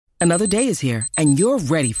Another day is here, and you're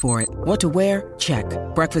ready for it. What to wear? Check.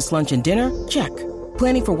 Breakfast, lunch, and dinner? Check.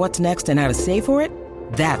 Planning for what's next and how to save for it?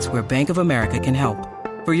 That's where Bank of America can help.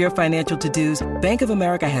 For your financial to-dos, Bank of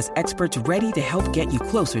America has experts ready to help get you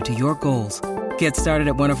closer to your goals. Get started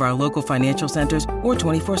at one of our local financial centers or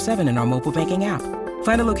 24/7 in our mobile banking app.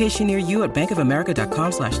 Find a location near you at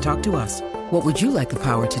bankofamerica.com/talktous. What would you like the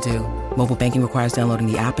power to do? Mobile banking requires downloading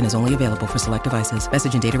the app and is only available for select devices.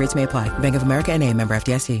 Message and data rates may apply. Bank of America N.A., member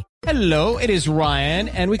FDIC. Hello, it is Ryan,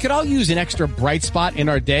 and we could all use an extra bright spot in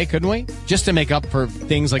our day, couldn't we? Just to make up for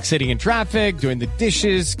things like sitting in traffic, doing the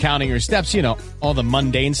dishes, counting your steps, all the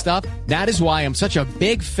mundane stuff. That is why I'm such a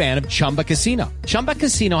big fan of Chumba Casino. Chumba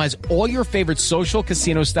Casino has all your favorite social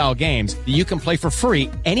casino-style games that you can play for free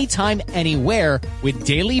anytime, anywhere with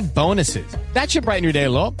daily bonuses. That should brighten your day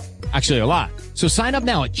a little. Actually, a lot. So sign up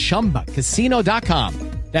now at ChumbaCasino.com.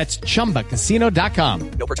 That's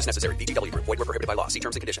ChumbaCasino.com. No purchase necessary. BGW. Void where prohibited by law. See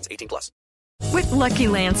terms and conditions. 18+. With Lucky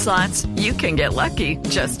Land Slots, you can get lucky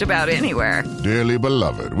just about anywhere. Dearly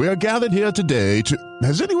beloved, we are gathered here today to...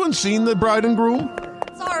 Has anyone seen the bride and groom?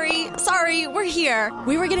 Sorry, we're here.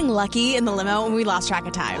 We were getting lucky in the limo and we lost track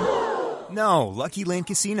of time. No, Lucky Land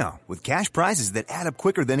Casino, with cash prizes that add up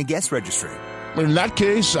quicker than a guest registry. In that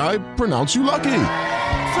case, I pronounce you lucky.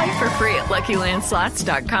 Play for free at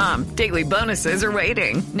LuckyLandSlots.com. Daily bonuses are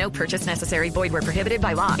waiting. No purchase necessary. Void where prohibited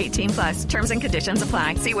by law. 18+. Terms and conditions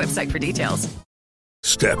apply. See website for details.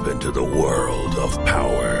 Step into the world of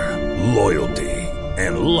power, loyalty,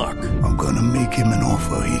 and luck. I'm gonna make him an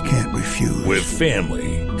offer he can't refuse. With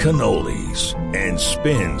family, cannolis, and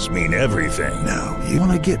spins mean everything. Now, you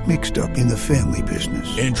wanna get mixed up in the family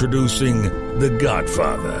business. Introducing The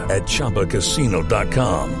Godfather at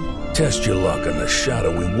ChumbaCasino.com. Test your luck in the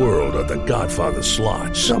shadowy world of The Godfather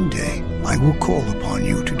slot. Someday, I will call upon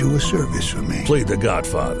you to do a service for me. Play The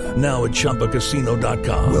Godfather, now at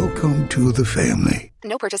ChumbaCasino.com. Welcome to the family.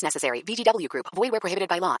 No purchase necessary. VGW Group. Void where prohibited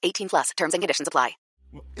by law. 18+. Terms and conditions apply.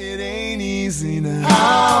 It ain't easy now.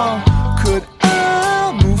 How could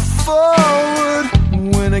I move forward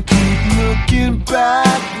when I keep looking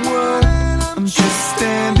backward? I'm just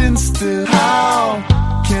standing still.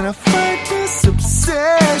 How can I fight this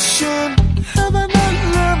obsession? Have I not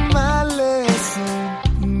learned my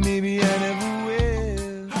lesson? Maybe I never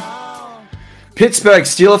will. Pittsburgh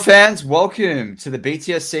Steelers fans, welcome to the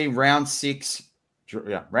BTSC Round 6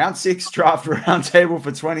 Draft Roundtable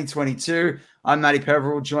for 2022. I'm Matty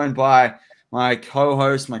Peverell, joined by my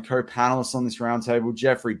co-host, my co-panelists on this roundtable,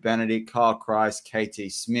 Geoffrey, Benedict, Chrise,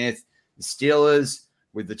 KT Smith. The Steelers,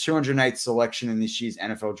 with the 208th selection in this year's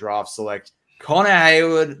NFL Draft, select Connor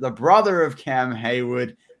Heyward, the brother of Cam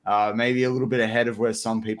Heyward, maybe a little bit ahead of where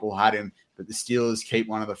some people had him, but the Steelers keep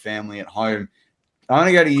one of the family at home. I want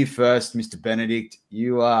to go to you first, Mr. Benedict.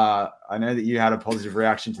 I know that you had a positive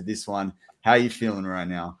reaction to this one. How are you feeling right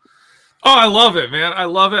now? Oh, I love it, man. I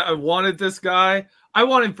love it. I wanted this guy. I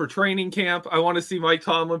want him for training camp. I want to see Mike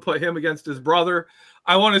Tomlin put him against his brother.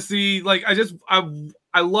 I want to see,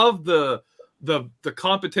 I love the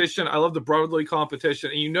competition. I love the brotherly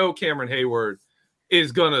competition. And Cameron Heyward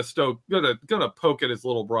is gonna poke at his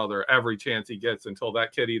little brother every chance he gets until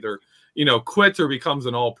that kid either, quits or becomes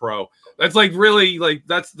an all-pro. That's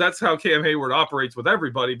that's how Cam Heyward operates with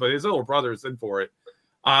everybody, but his little brother is in for it.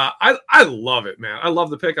 I love it, man. I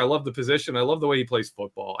love the pick. I love the position. I love the way he plays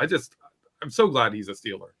football. I'm so glad he's a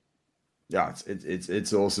Steeler. Yeah,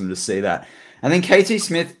 it's awesome to see that. And then KT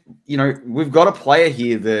Smith, we've got a player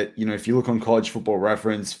here that, if you look on College Football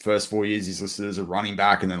Reference, first 4 years he's listed as a running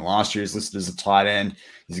back, and then last year he's listed as a tight end.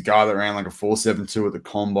 He's a guy that ran like a 4.72 at the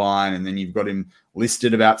combine, and then you've got him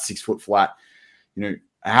listed about 6 foot flat.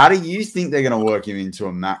 How do you think they're going to work him into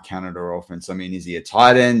a Matt Canada offense? I mean, is he a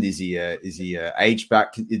tight end? Is he a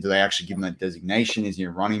H-back? Do they actually give him that designation? Is he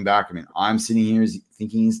a running back? I mean, I'm sitting here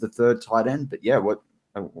thinking he's the third tight end, but yeah,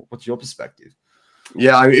 what's your perspective?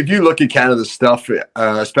 Yeah, I mean, if you look at Canada's stuff,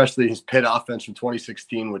 especially his Pitt offense from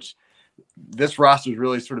 2016, which this roster is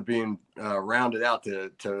really sort of being rounded out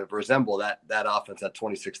to resemble that offense, that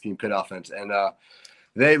 2016 Pitt offense. And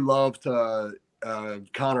they loved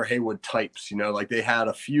Connor Heyward types, they had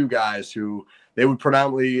a few guys who they would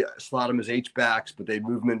predominantly slot him as H-backs, but they'd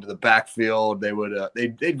move him into the backfield. They would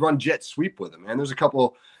they'd run jet sweep with him. And there's a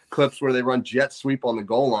couple clips where they run jet sweep on the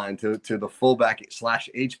goal line to the fullback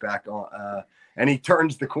 / H-back, and he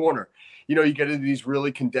turns the corner. You get into these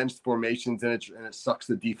really condensed formations, and it sucks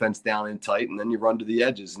the defense down in tight, and then you run to the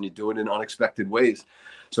edges, and you do it in unexpected ways.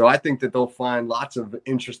 So I think that they'll find lots of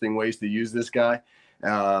interesting ways to use this guy.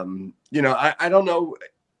 I don't know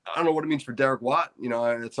what it means for Derek Watt.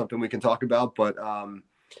 It's something we can talk about, but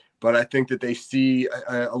but I think that they see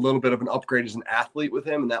a little bit of an upgrade as an athlete with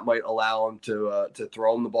him, and that might allow him to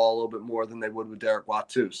throw him the ball a little bit more than they would with Derek Watt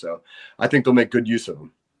too. So I think they'll make good use of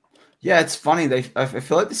him. Yeah, it's funny. I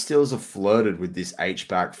feel like the Steelers have flirted with this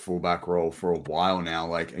H-back, fullback role for a while now.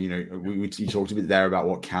 Like, you talked a bit there about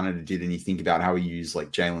what Canada did, and you think about how he used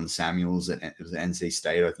like Jalen Samuels at NC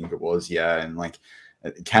State, I think it was. Yeah, and like,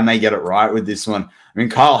 can they get it right with this one? I mean,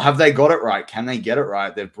 Kyle, have they got it right? Can they get it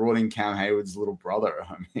right? They've brought in Cam Heyward's little brother.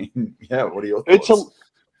 I mean, yeah, what are your thoughts?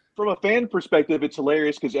 From a fan perspective, it's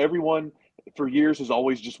hilarious because everyone for years has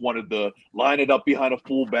always just wanted to line it up behind a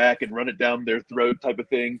fullback and run it down their throat type of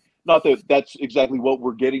thing. Not that that's exactly what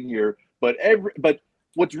we're getting here, but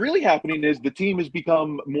what's really happening is the team has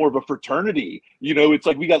become more of a fraternity. It's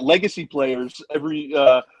like we got legacy players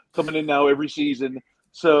coming in now every season.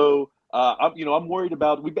 So I'm worried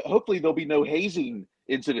about. Hopefully there'll be no hazing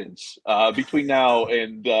incidents between now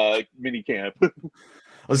and minicamp.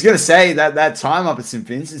 I was going to say that time up at St.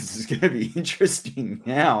 Vincent's is going to be interesting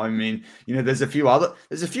now. I mean, there's a few other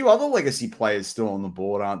legacy players still on the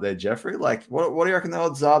board, aren't there, Geoffrey? Like, what do you reckon the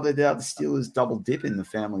odds are that the Steelers double dip in the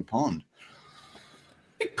family pond?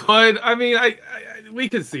 It could. I mean, we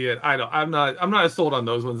could see it. I'm not as sold on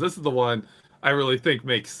those ones. This is the one I really think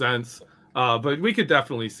makes sense. But we could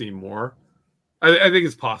definitely see more. I think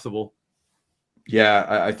it's possible.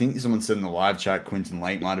 Yeah, I think someone said in the live chat, Quinton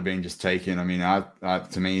Lake might have been just taken. I mean,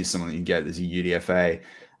 to me, someone that you get is a UDFA.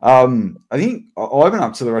 I think I'll open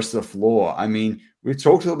up to the rest of the floor. I mean, we've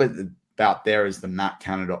talked a little bit about there as the Matt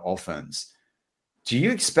Canada offense. Do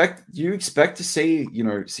you expect to see,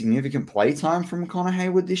 significant play time from Connor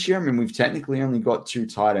Heyward this year? I mean, we've technically only got 2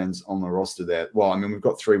 tight ends on the roster there. Well, I mean, we've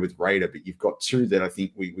got 3 with Raider, but you've got 2 that I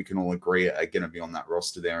think we can all agree are going to be on that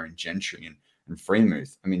roster there in Gentry and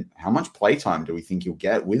Freemuth. I mean, how much play time do we think you'll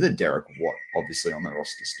get with a Derek Watt, obviously, on the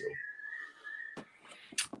roster still?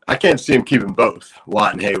 I can't see him keeping both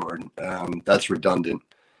Watt and Heyward. That's redundant.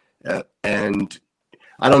 And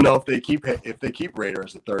I don't know if they keep Raider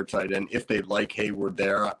as a third tight end, if they like Heyward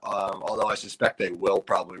there, although I suspect they will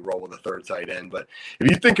probably roll with a third tight end. But if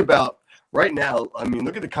you think about right now, I mean,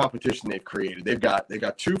 look at the competition they've created. They got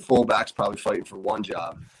 2 fullbacks probably fighting for one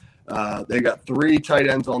job. They got 3 tight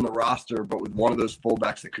ends on the roster, but with one of those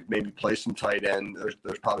fullbacks that could maybe play some tight end,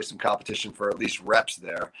 there's probably some competition for at least reps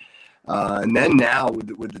there. And then now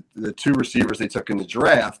with the 2 receivers they took in the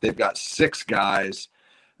draft, they've got 6 guys,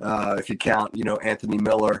 if you count, Anthony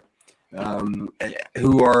Miller,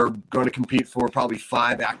 who are going to compete for probably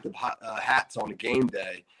 5 active hats on a game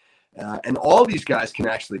day. And all these guys can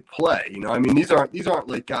actually play. I mean, these aren't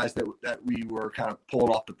like guys that we were kind of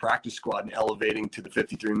pulling off the practice squad and elevating to the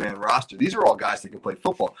 53-man roster. These are all guys that can play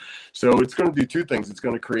football. So it's going to do 2 things. It's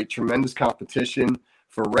going to create tremendous competition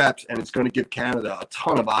for reps, and it's going to give Canada a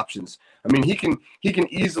ton of options. I mean, he can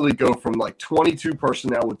easily go from like 22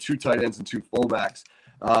 personnel with 2 tight ends and 2 fullbacks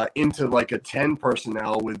into like a 10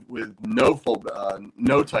 personnel with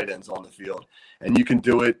no tight ends on the field. And you can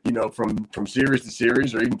do it, from series to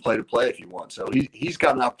series or even play to play if you want. So he's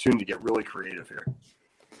got an opportunity to get really creative here.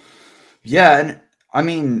 Yeah, and I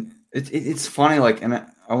mean, it's funny, like, and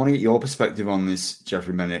I want to get your perspective on this,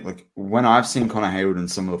 Geoffrey, Benedict. Like, when I've seen Connor Heyward and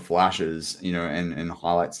some of the flashes, and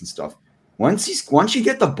highlights and stuff, once you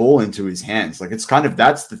get the ball into his hands, like, it's kind of,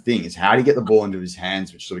 that's the thing, is how do you get the ball into his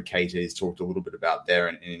hands, which sort of KT has talked a little bit about there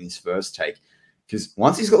in his first take. Because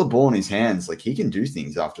once he's got the ball in his hands, like, he can do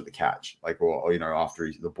things after the catch, like, or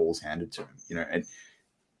after the ball's handed to him, and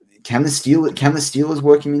can the Steelers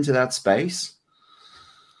work him into that space?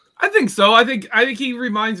 I think so. I think he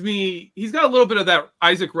reminds me, he's got a little bit of that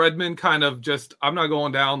Isaac Redmond kind of just, I'm not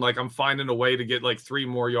going down, like, I'm finding a way to get like 3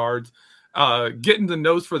 more yards, getting the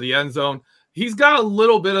nose for the end zone. He's got a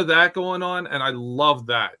little bit of that going on, and I love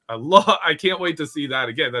that. I can't wait to see that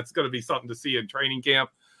again. That's going to be something to see in training camp.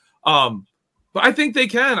 But I think they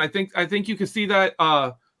can. I think you can see that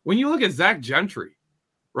when you look at Zach Gentry,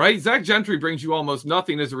 right? Zach Gentry brings you almost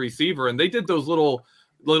nothing as a receiver, and they did those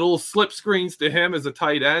little slip screens to him as a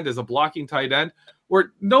tight end, as a blocking tight end,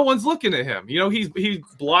 where no one's looking at him. He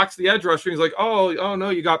blocks the edge rusher. And he's like, oh no,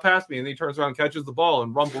 you got past me, and then he turns around, catches the ball,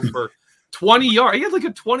 and rumbles for 20 yards. He had like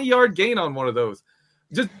a 20-yard gain on one of those.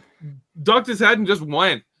 Just ducked his head and just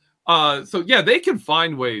went. So yeah, they can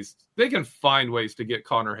find ways. They can find ways to get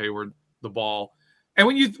Connor Heyward the ball. And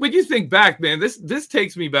when you think back, man, this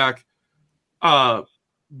takes me back to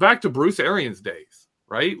Bruce Arians' days,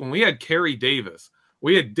 right? When we had Kerry Davis,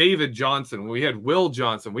 we had David Johnson, we had Will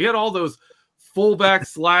Johnson, we had all those fullback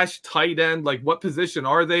 / tight end. Like, what position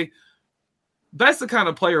are they? That's the kind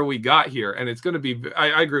of player we got here, and it's going to be.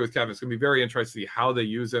 I agree with Kevin. It's going to be very interesting to see how they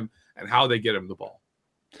use him and how they get him the ball.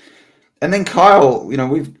 And then Kyle,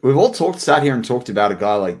 we've all sat here and talked about a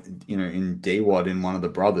guy like, in D-Wad in one of the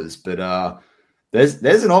brothers, but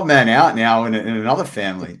there's an odd man out now in another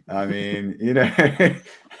family. I mean,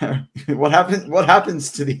 what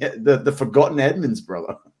happens to the forgotten Edmonds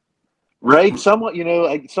brother? Right. Someone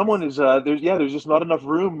is there's just not enough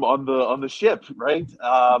room on the ship, right?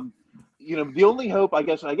 The only hope, I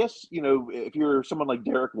guess, if you're someone like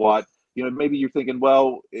Derek Watt, maybe you're thinking,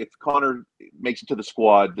 well, if Connor makes it to the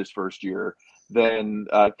squad this first year, then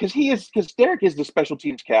because Derek is the special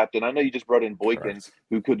teams captain. I know you just brought in Boykin,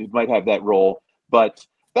 who might have that role, but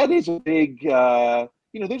that is a big,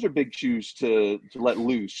 those are big shoes to let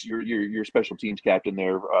loose. Your special teams captain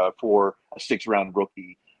there for a 6th-round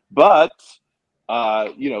rookie. But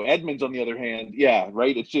Edmonds on the other hand, yeah,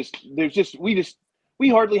 right. It's just we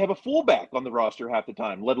hardly have a fullback on the roster half the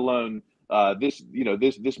time, let alone this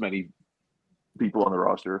many people on the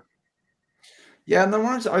roster. Yeah, and I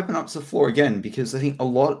wanted to open up to the floor again because I think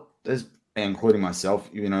including myself,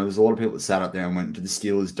 there's a lot of people that sat up there and went, "Did the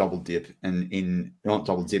Steelers double dip?" And not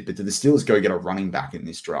double dip, but did the Steelers go get a running back in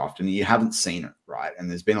this draft? And you haven't seen it, right? And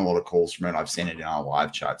there's been a lot of calls from it. I've seen it in our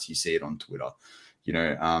live chats. You see it on Twitter.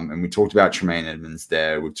 And we talked about Tremaine Edmonds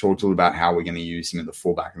there. We've talked all about how we're going to use him at the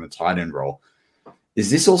fullback and the tight end role. Is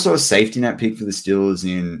this also a safety net pick for the Steelers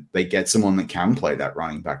in they get someone that can play that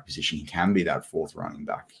running back position? He can be that 4th running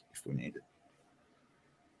back if we need it.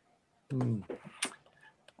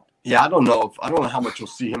 Yeah, I don't know how much you'll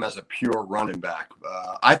see him as a pure running back.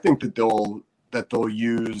 I think that they'll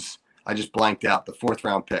use. I just blanked out the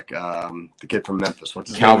 4th-round pick, the kid from Memphis.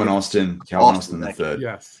 What's his Calvin name? Austin the 3rd.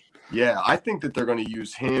 Yes. Yeah, I think that they're going to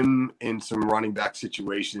use him in some running back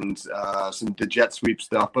situations, some jet sweep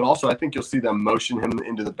stuff. But also, I think you'll see them motion him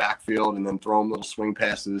into the backfield and then throw him little swing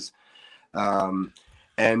passes, and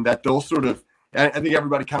that they'll sort of. I think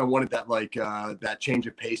everybody kind of wanted that that change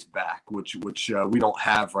of pace back, which we don't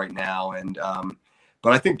have right now. And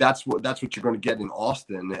but I think that's what you're going to get in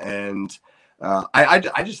Austin. And I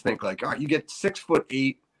just think all right, you get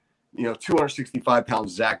 6'8", 265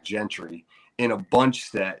 pounds Zach Gentry in a bunch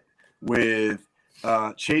set with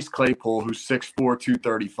Chase Claypool, who's 6'4",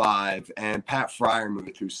 235, and Pat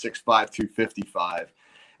Freiermuth, who's 6'5", 255.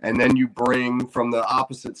 And then you bring from the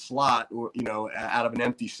opposite slot, out of an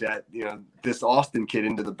empty set, this Austin kid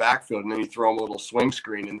into the backfield, and then you throw him a little swing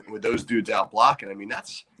screen, and with those dudes out blocking, I mean,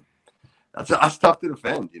 that's tough to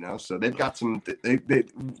defend, So they've got some. They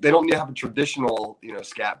don't need to have a traditional,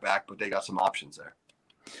 scat back, but they got some options there.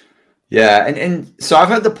 Yeah, and so I've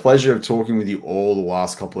had the pleasure of talking with you all the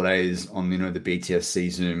last couple of days on the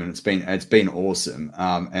BTSC Zoom, and it's been awesome.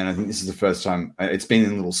 And I think this is the first time it's been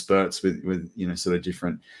in little spurts with sort of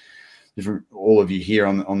different all of you here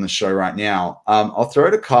on the show right now. I'll throw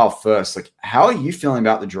to Kyle first. How are you feeling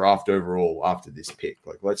about the draft overall after this pick?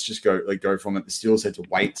 Let's just go from it. The Steelers had to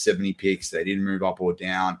wait 70 picks. They didn't move up or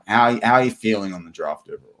down. How are you feeling on the draft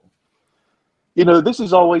overall? This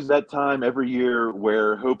is always that time every year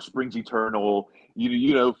where hope springs eternal.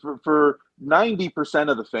 For 90%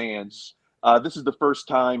 of the fans, this is the first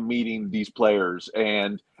time meeting these players,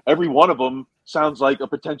 and every one of them sounds like a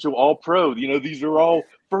potential all-pro. These are all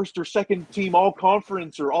first or second team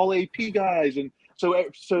all-conference or all-AP guys, and so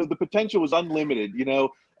the potential is unlimited.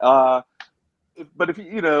 But if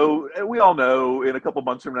we all know in a couple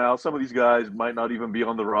months from now, some of these guys might not even be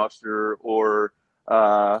on the roster, or.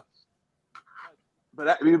 But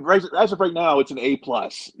I mean, as of right now, it's an A+.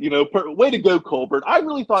 Way to go, Colbert. I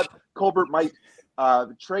really thought Colbert might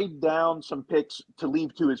trade down some picks to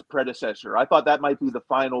leave to his predecessor. I thought that might be the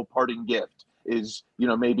final parting gift. Is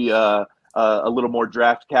maybe a little more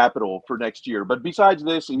draft capital for next year. But besides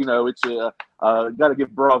this, it's got to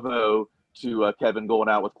give bravo to Kevin going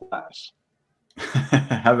out with class.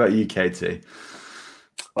 How about you, KT?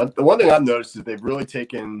 The one thing I've noticed is they've really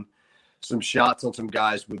taken some shots on some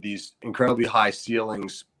guys with these incredibly high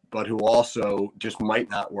ceilings, but who also just might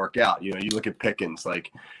not work out. You look at Pickens,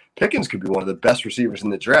 Pickens could be one of the best receivers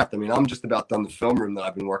in the draft. I mean, I'm just about done the film room that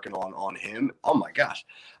I've been working on him. Oh my gosh.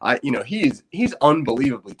 He's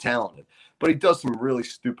unbelievably talented, but he does some really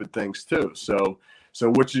stupid things too. So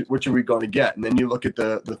which are we going to get? And then you look at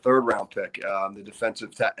the 3rd-round pick, the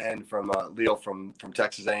defensive end from Leo from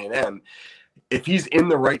Texas A&M. If he's in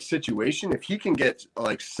the right situation, if he can get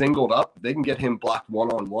singled up, they can get him blocked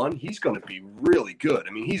one-on-one. He's going to be really good.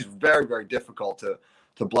 I mean, he's very, very difficult to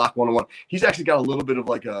block one-on-one. He's actually got a little bit of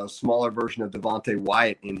a smaller version of Devontae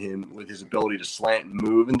Wyatt in him with his ability to slant and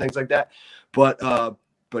move and things like that. But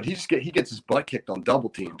he gets his butt kicked on double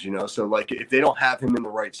teams, So if they don't have him in the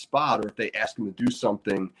right spot, or if they ask him to do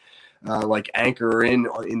something like anchor in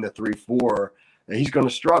the 3-4. he's going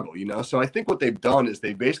to struggle, So I think what they've done is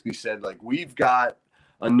they basically said, like, we've got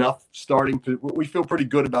enough we feel pretty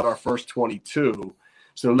good about our first 22.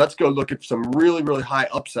 So let's go look at some really, really high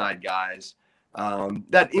upside guys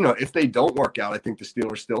that, if they don't work out, I think the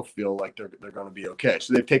Steelers still feel like they're going to be okay.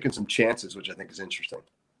 So they've taken some chances, which I think is interesting.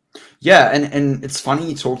 Yeah, and it's funny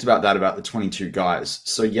you talked about that, about the 22 guys.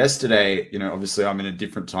 So yesterday, obviously I'm in a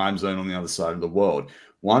different time zone on the other side of the world.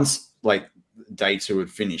 Once, like, day 2 had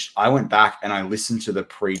finished, I went back and I listened to the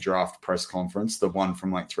pre-draft press conference, the one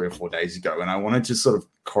from like 3 or 4 days ago, and I wanted to sort of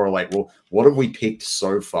correlate, well, what have we picked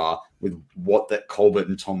so far with what that Colbert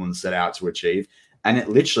and Tomlin set out to achieve? And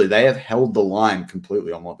they have held the line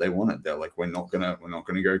completely on what they wanted. They're like, we're not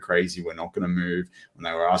gonna go crazy. We're not gonna move. When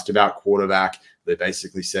they were asked about quarterback, they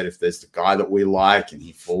basically said, if there's the guy that we like and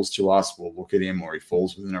he falls to us, we'll look at him, or he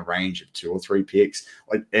falls within a range of 2 or 3 picks.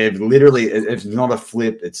 Like, it's not a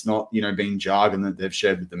flip. It's not, being jargon that they've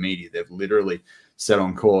shared with the media. They've literally set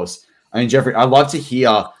on course. I mean, Geoffrey, I'd love to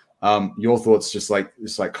hear your thoughts, just like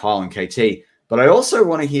Kyle and KT, but I also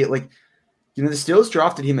want to hear, like, the Steelers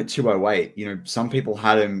drafted him at 208. Some people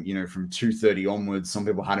had him, from 230 onwards. Some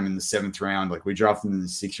people had him in the 7th round. Like, we drafted him in the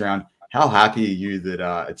 6th round. How happy are you that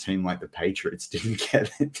a team like the Patriots didn't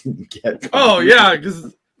get? Oh yeah,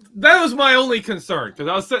 because that was my only concern. Because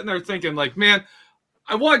I was sitting there thinking, like, man,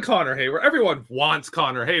 I want Connor Heyward. Everyone wants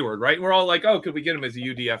Connor Heyward, right? And we're all like, oh, could we get him as a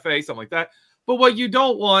UDFA, something like that? But what you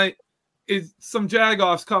don't want is some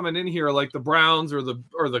jagoffs coming in here like the Browns or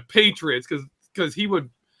the Patriots, because he would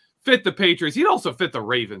fit the Patriots. He'd also fit the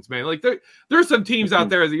Ravens, man. Like, there's some teams out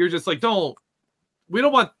there that you're just like, we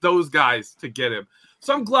don't want those guys to get him.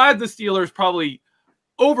 So I'm glad the Steelers probably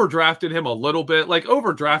overdrafted him a little bit. Like,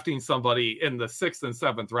 overdrafting somebody in the 6th and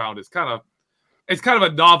 7th round is kind of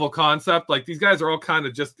a novel concept. Like, these guys are all kind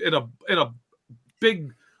of just in a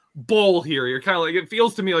big bowl here. You're kind of like, it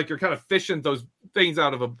feels to me like you're kind of fishing those things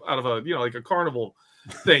out of a like a carnival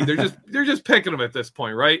thing. They're just picking them at this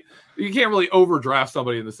point, right? You can't really overdraft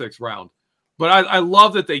somebody in the 6th round. But I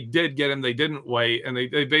love that they did get him. They didn't wait, and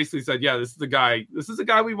they basically said, yeah, this is the guy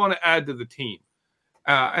we want to add to the team.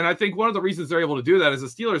 And I think one of the reasons they're able to do that is the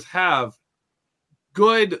Steelers have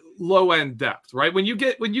good low-end depth, right? When you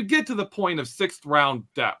get to the point of 6th round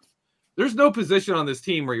depth, there's no position on this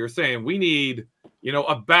team where you're saying we need,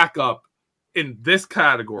 a backup in this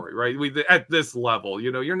category, right? At this level,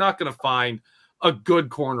 you're not going to find a good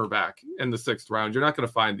cornerback in the 6th round. You're not going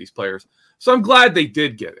to find these players. So I'm glad they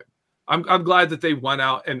did get him. I'm glad that they went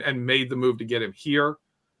out and made the move to get him here.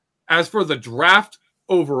 As for the draft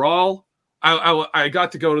overall, I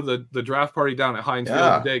got to go to the draft party down at Heinz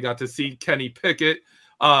Field today. Got to see Kenny Pickett.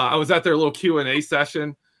 I was at their little Q&A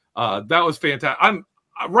session. That was fantastic.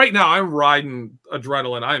 Right now I'm riding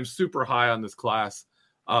adrenaline. I am super high on this class.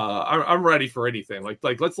 I'm ready for anything.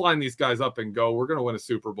 Like let's line these guys up and go. We're going to win a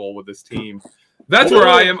Super Bowl with this team. That's where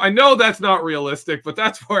I am. I know that's not realistic, but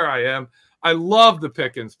that's where I am. I love the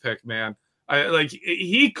Pickens pick, man.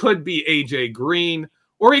 He could be AJ Green,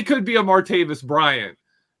 or he could be a Martavis Bryant.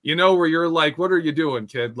 Where you're like, what are you doing,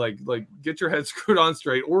 kid? Like get your head screwed on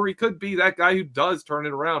straight. Or he could be that guy who does turn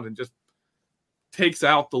it around and just takes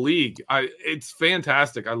out the league. It's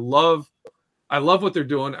fantastic. I love what they're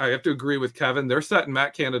doing. I have to agree with Kevin. They're setting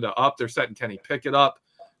Matt Canada up. They're setting Kenny Pickett up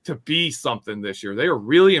to be something this year. They are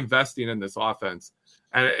really investing in this offense,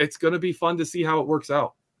 and it's going to be fun to see how it works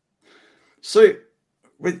out. So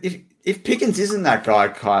if Pickens isn't that guy,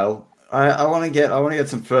 Kyle, I want to get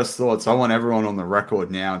some first thoughts. I want everyone on the record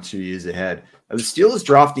now 2 years ahead. Are the Steelers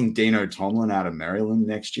drafting Dino Tomlin out of Maryland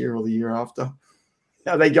next year or the year after?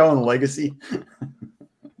 Are they going legacy?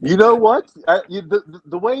 You know what?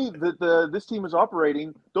 The way that this team is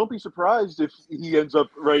operating, don't be surprised if he ends up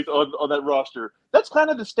right on that roster. That's kind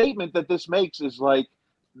of the statement that this makes, is like,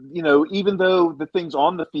 even though the things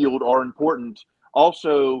on the field are important,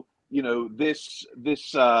 also, this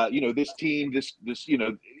team,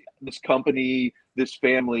 this company, this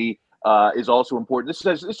family is also important.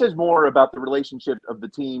 This says more about the relationship of the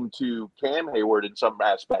team to Cam Heyward in some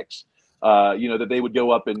aspects. That they would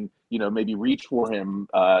go up and, maybe reach for him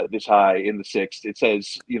this high in the 6th. It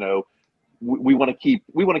says, we want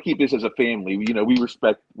to keep this as a family. We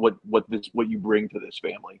respect what you bring to this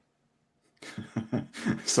family.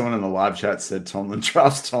 Someone in the live chat said Tomlin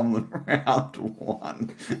drafts Tomlin round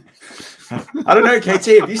 1. I don't know,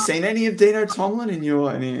 KT, have you seen any of Dino Tomlin in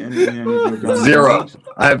your Zero.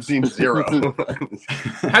 I have seen 0.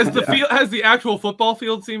 Has the actual football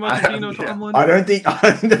field seen much of Dino Tomlin? I don't think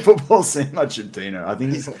the football's seen much of Dino. I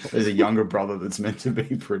think there's a younger brother that's meant to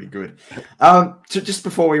be pretty good. So just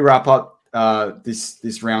before we wrap up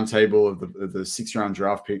this round table of the 6th round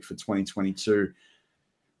draft pick for 2022,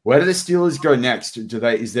 Where do the Steelers go next?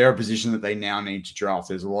 Is there a position that they now need to draft?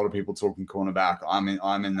 There's a lot of people talking cornerback. I'm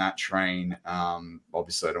in that train.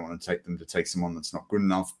 Obviously, I don't want to take someone that's not good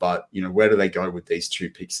enough. But where do they go with these 2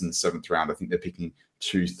 picks in the 7th round? I think they're picking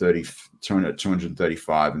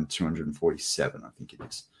 235 and 247. I think it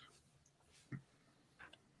is.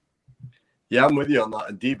 Yeah, I'm with you on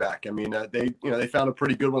that D-back. I mean, they found a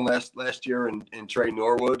pretty good one last year in Trey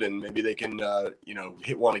Norwood, and maybe they can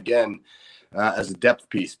hit one again. As a depth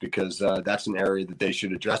piece, because that's an area that they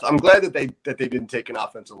should address. I'm glad that they didn't take an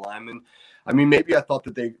offensive lineman. I mean, maybe I thought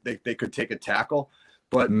that they could take a tackle,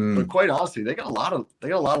 but quite honestly, they got a lot of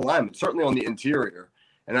linemen, certainly on the interior.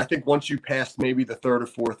 And I think once you pass maybe the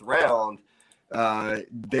 3rd or 4th round,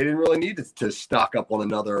 they didn't really need to stock up on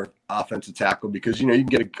another offensive tackle, because you can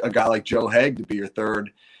get a guy like Joe Haig to be your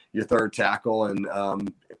third tackle, and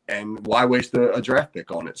why waste a draft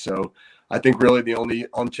pick on it? So I think really the only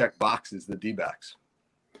unchecked box is the D-backs.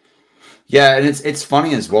 Yeah, and it's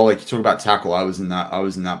funny as well. Like you talk about tackle, I was in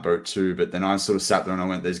that boat too. But then I sort of sat there and I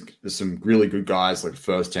went, "There's some really good guys, like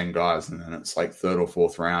first 10 guys, and then it's like 3rd or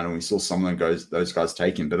 4th round, and we saw some of those guys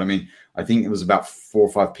taken." But I mean, I think it was about 4 or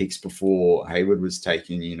 5 picks before Heyward was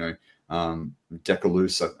taken.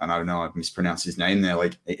 Decalus, and I know I've mispronounced his name there.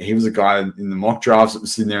 Like he was a guy in the mock drafts that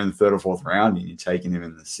was sitting there in the 3rd or 4th round, and you're taking him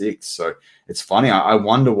in the 6th. So it's funny. I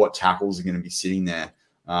wonder what tackles are going to be sitting there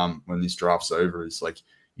when this draft's over, is like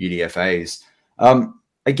UDFAs.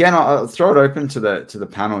 Again, I'll throw it open to the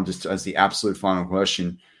panel just as the absolute final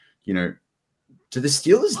question. Do the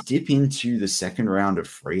Steelers dip into the 2nd round of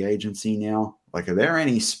free agency now? Like, are there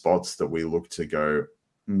any spots that we look to go?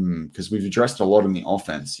 Because we've addressed a lot in the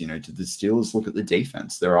offense. Do the Steelers look at the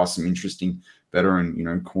defense? There are some interesting veteran,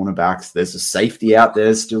 cornerbacks. There's a safety out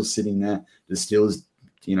there still sitting there. The Steelers,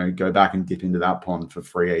 go back and dip into that pond for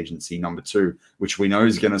free agency number 2, which we know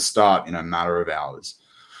is going to start in a matter of hours.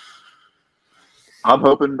 I'm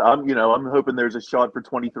hoping there's a shot for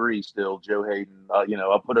 23 still, Joe Hayden.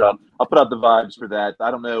 I'll put out the vibes for that.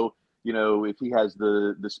 I don't know, if he has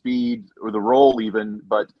the speed or the roll even,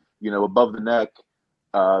 but above the neck.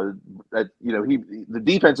 The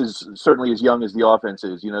defense is certainly as young as the offense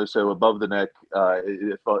is, so above the neck,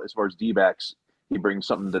 as far as D-backs, he brings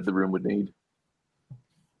something that the room would need.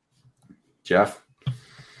 Jeff?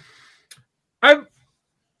 I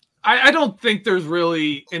don't think there's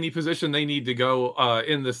really any position they need to go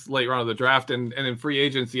in this late round of the draft and in free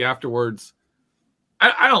agency afterwards.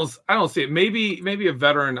 I don't see it. Maybe a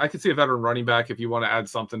veteran. I could see a veteran running back if you want to add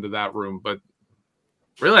something to that room, but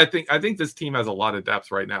really, I think this team has a lot of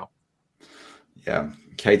depth right now. Yeah,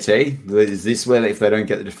 KT, is this where if they don't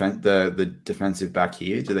get the defensive back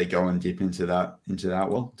here, do they go and dip into that?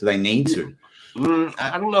 Well, do they need to?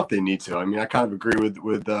 I don't know if they need to. I mean, I kind of agree with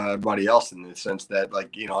everybody else in the sense that, I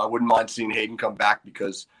wouldn't mind seeing Hayden come back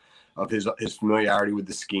because of his familiarity with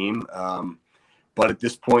the scheme. But at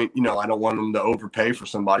this point, I don't want him to overpay for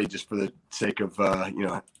somebody just for the sake of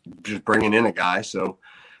just bringing in a guy. So.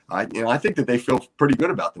 I think that they feel pretty good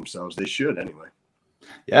about themselves. They should anyway.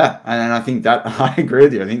 Yeah, and I think that I agree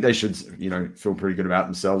with you. I think they should, feel pretty good about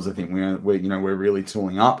themselves. I think we're really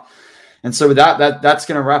tooling up. And so with that's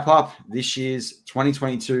going to wrap up this year's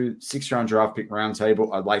 2022 6th round draft pick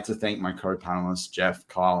roundtable. I'd like to thank my co-panelists, Jeff,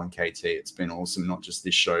 Kyle, and KT. It's been awesome, not just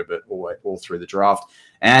this show, but all through the draft.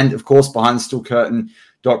 And of course,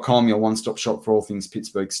 BehindTheSteelCurtain.com, your one-stop shop for all things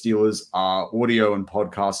Pittsburgh Steelers, our audio and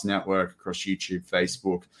podcast network across YouTube,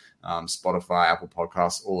 Facebook, Spotify, Apple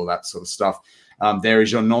Podcasts, all of that sort of stuff. There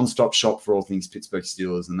is your non-stop shop for all things Pittsburgh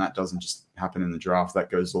Steelers, and that doesn't just happen in the draft.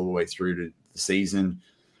 That goes all the way through to the season,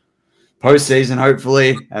 postseason,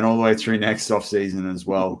 hopefully, and all the way through next offseason as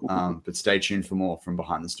well. But stay tuned for more from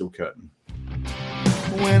Behind the Steel Curtain.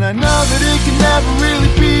 When I know that it can never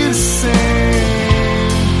really be the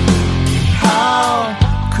same, how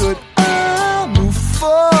could I move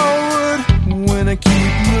forward when I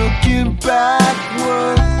keep looking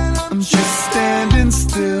backward? I'm just standing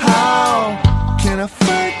still. How can I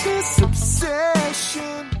fight this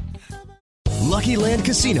obsession? Lucky Land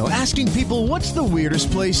Casino, asking people, what's the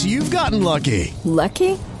weirdest place you've gotten lucky?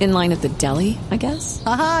 Lucky? In line at the deli, I guess?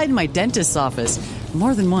 Aha, in my dentist's office.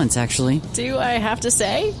 More than once, actually. Do I have to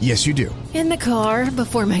say? Yes, you do. In the car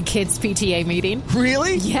before my kids' PTA meeting.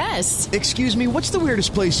 Really? Yes. Excuse me, what's the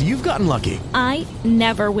weirdest place you've gotten lucky? I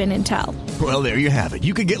never win and tell. Well, there you have it.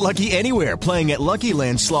 You can get lucky anywhere, playing at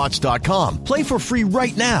LuckyLandSlots.com. Play for free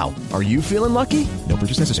right now. Are you feeling lucky? No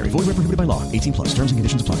purchase necessary. Void where prohibited by law. 18+. Terms and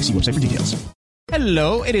conditions apply. See website for details.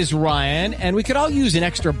 Hello, it is Ryan, and we could all use an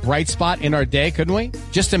extra bright spot in our day, couldn't we?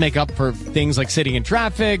 Just to make up for things like sitting in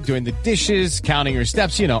traffic, doing the dishes, counting your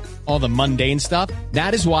steps, all the mundane stuff.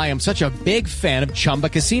 That is why I'm such a big fan of Chumba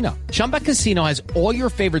Casino. Chumba Casino has all your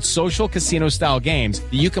favorite social casino-style games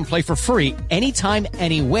that you can play for free anytime,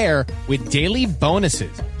 anywhere with daily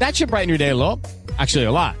bonuses. That should brighten your day a little. Actually,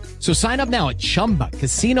 a lot. So sign up now at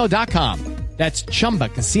ChumbaCasino.com. That's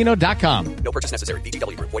ChumbaCasino.com. No purchase necessary.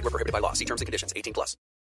 BTW. Void where prohibited by law. See terms and conditions. 18+.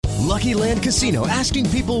 Lucky Land Casino,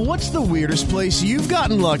 asking people, what's the weirdest place you've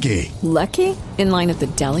gotten lucky? Lucky? In line at the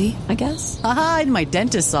deli, I guess? Aha, in my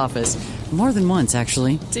dentist's office. More than once,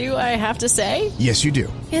 actually. Do I have to say? Yes, you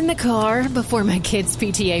do. In the car before my kids'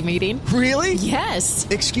 PTA meeting. Really? Yes.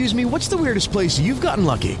 Excuse me, what's the weirdest place you've gotten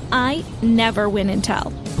lucky? I never win and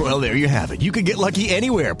tell. Well, there you have it. You can get lucky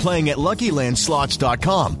anywhere, playing at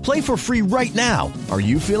LuckyLandSlots.com. Play for free right now. Are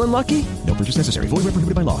you feeling lucky? No purchase necessary. Void where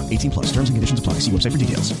prohibited by law. 18+. Terms and conditions apply. See website for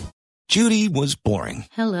details. Judy was boring.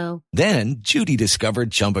 Hello. Then Judy discovered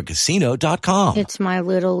ChumbaCasino.com. It's my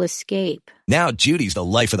little escape. Now Judy's the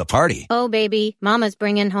life of the party. Oh, baby, mama's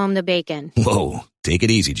bringing home the bacon. Whoa, take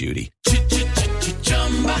it easy, Judy.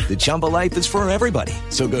 The Chumba life is for everybody.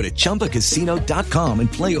 So go to ChumbaCasino.com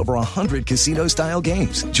and play over 100 casino-style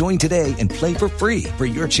games. Join today and play for free for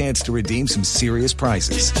your chance to redeem some serious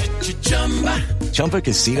prizes.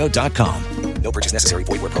 ChumbaCasino.com. No purchase necessary.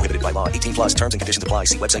 Void where prohibited by law. 18+. Terms and conditions apply.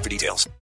 See website for details.